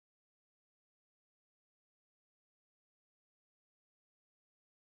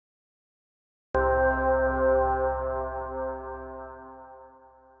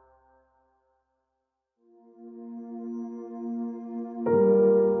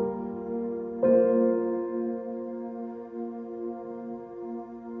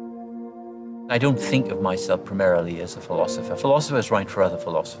I don't think of myself primarily as a philosopher. Philosophers write for other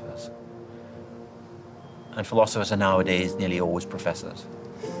philosophers. And philosophers are nowadays nearly always professors.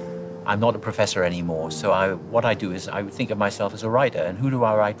 I'm not a professor anymore, so what I do is I would think of myself as a writer. And who do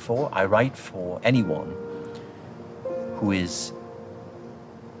I write for? I write for anyone who is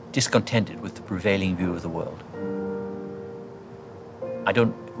discontented with the prevailing view of the world. I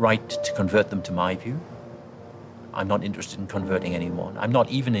don't write to convert them to my view. I'm not interested in converting anyone. I'm not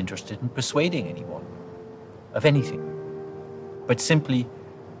even interested in persuading anyone of anything, but simply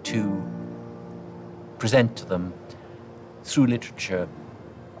to present to them through literature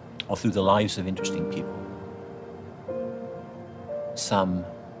or through the lives of interesting people some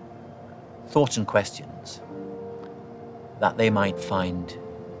thoughts and questions that they might find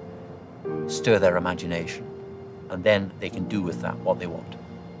stir their imagination, and then they can do with that what they want.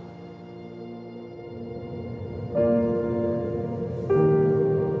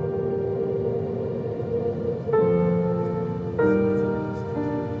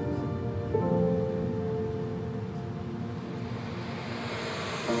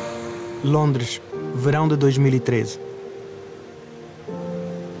 Londres, verão de 2013.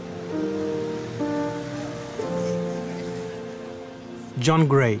 John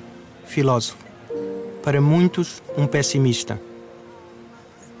Gray, filósofo. Para muitos, um pessimista.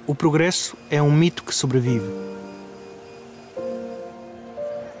 O progresso é um mito que sobrevive.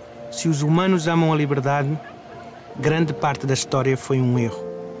 Se os humanos amam a liberdade, grande parte da história foi um erro.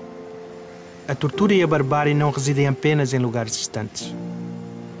 A tortura e a barbárie não residem apenas em lugares distantes.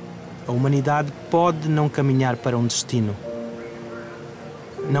 A humanidade pode não caminhar para um destino.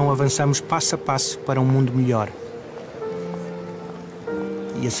 Não avançamos passo a passo para um mundo melhor.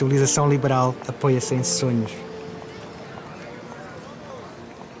 E a civilização liberal apoia-se em sonhos.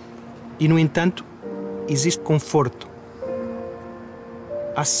 E, no entanto, existe conforto.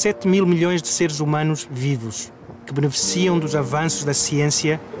 Há 7 mil milhões de seres humanos vivos que beneficiam dos avanços da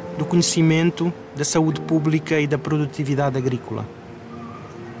ciência, do conhecimento, da saúde pública e da produtividade agrícola.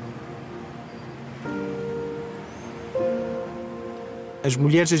 As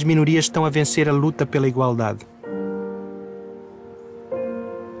mulheres e as minorias estão a vencer a luta pela igualdade.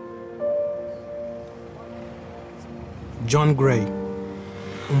 John Gray,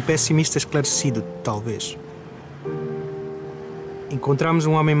 um pessimista esclarecido, talvez. Encontramos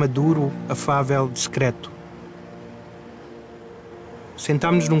um homem maduro, afável, discreto.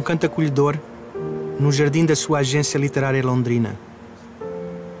 Sentámos-nos num canto acolhedor, no jardim da sua agência literária londrina.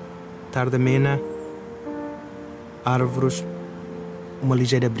 Tarde amena, árvores, uma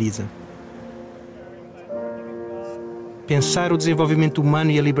ligeira brisa. Pensar o desenvolvimento humano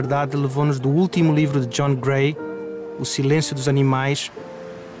e a liberdade levou-nos do último livro de John Gray, O Silêncio dos Animais,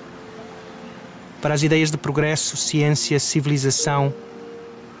 para as ideias de progresso, ciência, civilização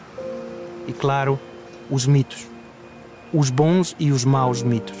e, claro, os mitos. Os bons e os maus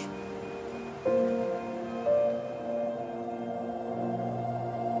mitos.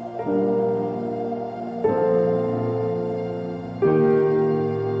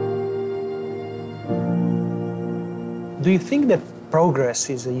 Do you think that progress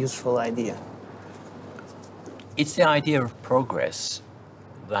is a useful idea? It's the idea of progress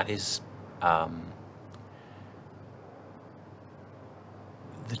that is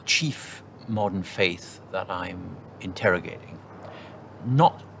the chief modern faith that I'm interrogating.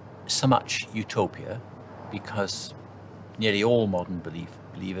 Not so much utopia, because nearly all modern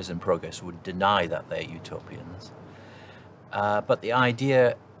believers in progress would deny that they're utopians. But the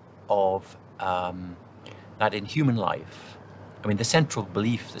idea of that in human life, I mean, the central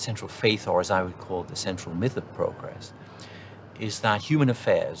belief, the central faith, or as I would call it, the central myth of progress, is that human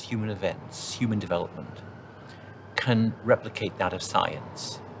affairs, human events, human development can replicate that of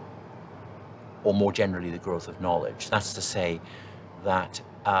science, or more generally, the growth of knowledge. That's to say that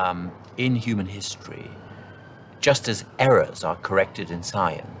in human history, just as errors are corrected in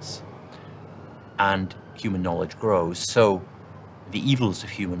science and human knowledge grows, so the evils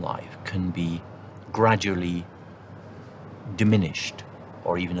of human life can be gradually diminished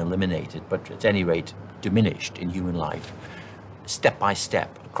or even eliminated, but at any rate diminished in human life, step by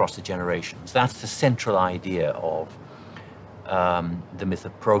step across the generations. That's the central idea of the myth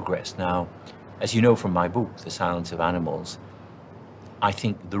of progress. Now, as you know from my book, The Silence of Animals, I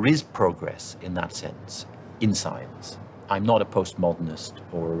think there is progress in that sense in science. I'm not a postmodernist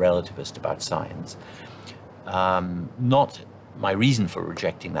or a relativist about science. My reason for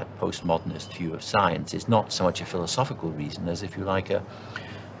rejecting that postmodernist view of science is not so much a philosophical reason as, if you like, a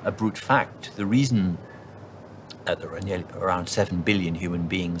brute fact. The reason that there are nearly around 7 billion human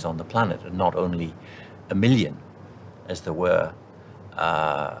beings on the planet, and not only 1 million, as there were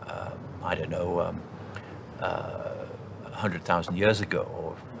I don't know, 100,000 years ago,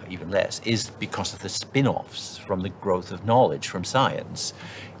 or even less, is because of the spin-offs from the growth of knowledge from science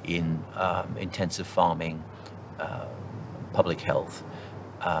in intensive farming, public health,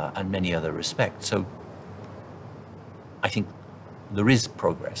 and many other respects. So I think there is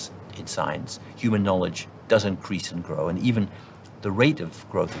progress in science. Human knowledge does increase and grow, and even the rate of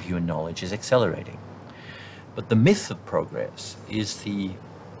growth of human knowledge is accelerating. But the myth of progress is the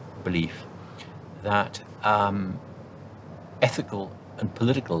belief that ethical and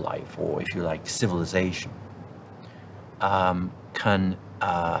political life, or if you like, civilization, can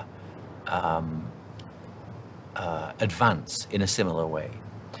advance in a similar way.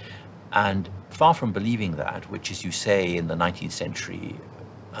 And far from believing that, which, as you say, in the 19th century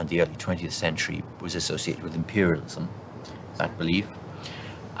and the early 20th century was associated with imperialism, that belief.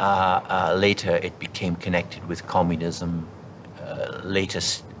 Later it became connected with communism. Later,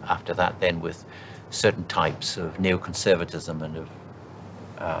 after that, then with certain types of neoconservatism and of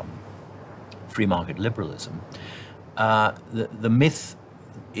free market liberalism. The myth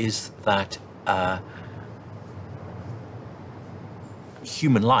is that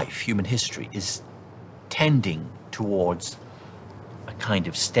human life, human history, is tending towards a kind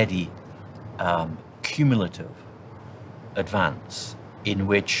of steady, cumulative advance in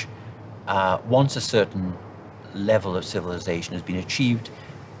which once a certain level of civilization has been achieved,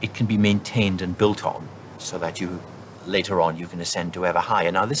 it can be maintained and built on so that you later on you can ascend to ever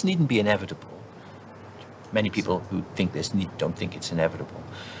higher. Now, this needn't be inevitable. Many people who think this don't think it's inevitable.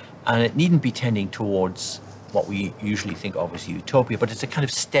 And it needn't be tending towards what we usually think of as utopia, but it's a kind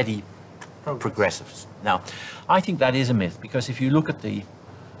of steady progressive. Now, I think that is a myth, because if you look at the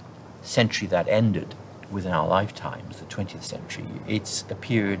century that ended within our lifetimes, the 20th century, it's a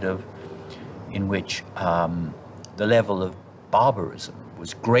period in which the level of barbarism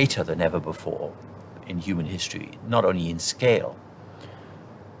was greater than ever before in human history, not only in scale,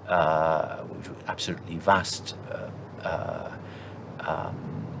 which was absolutely vast,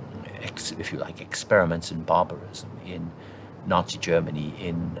 if you like, experiments in barbarism in Nazi Germany,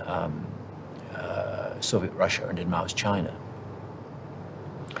 in Soviet Russia, and in Mao's China.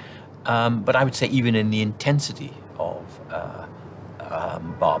 But I would say even in the intensity of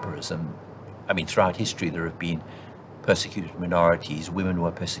barbarism, I mean, throughout history there have been persecuted minorities. Women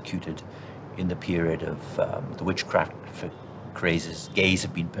were persecuted in the period of the witchcraft crazes. Gays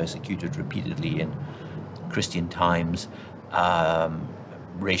have been persecuted repeatedly in Christian times.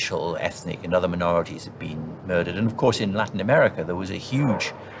 Racial, ethnic, and other minorities have been murdered. And of course, in Latin America, there was a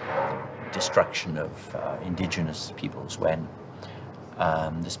huge destruction of indigenous peoples when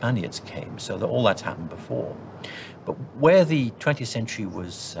the Spaniards came. So all that's happened before. But where the 20th century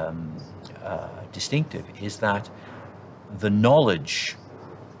was distinctive is that the knowledge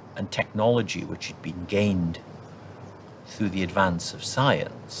and technology which had been gained through the advance of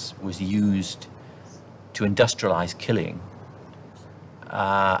science was used to industrialize killing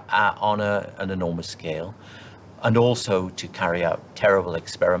on an enormous scale, and also to carry out terrible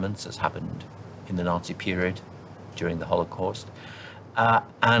experiments, as happened in the Nazi period during the Holocaust,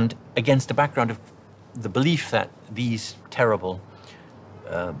 and against a background of the belief that these terrible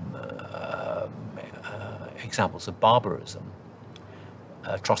examples of barbarism,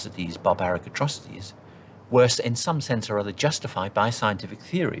 atrocities, barbaric atrocities, were in some sense or other justified by scientific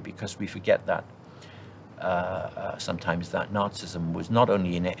theory, because we forget that sometimes that Nazism was not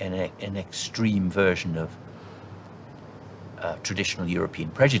only an extreme version of traditional European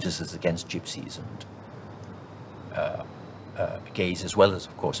prejudices against gypsies and gays, as well as,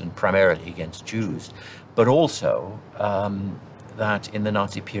 of course, and primarily against Jews, but also that in the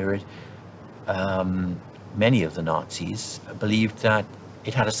Nazi period, many of the Nazis believed that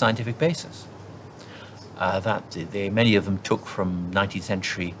it had a scientific basis. That many of them took from 19th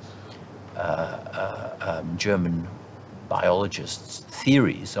century German biologists'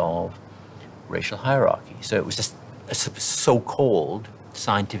 theories of racial hierarchy. So it was just a so-called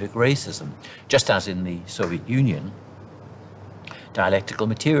scientific racism, just as in the Soviet Union, dialectical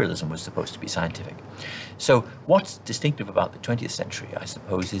materialism was supposed to be scientific. So what's distinctive about the 20th century, I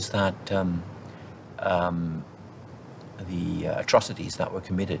suppose, is that the atrocities that were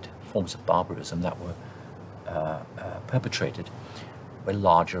committed, forms of barbarism that were perpetrated, were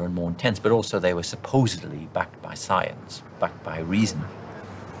larger and more intense, but also they were supposedly backed by science, backed by reason.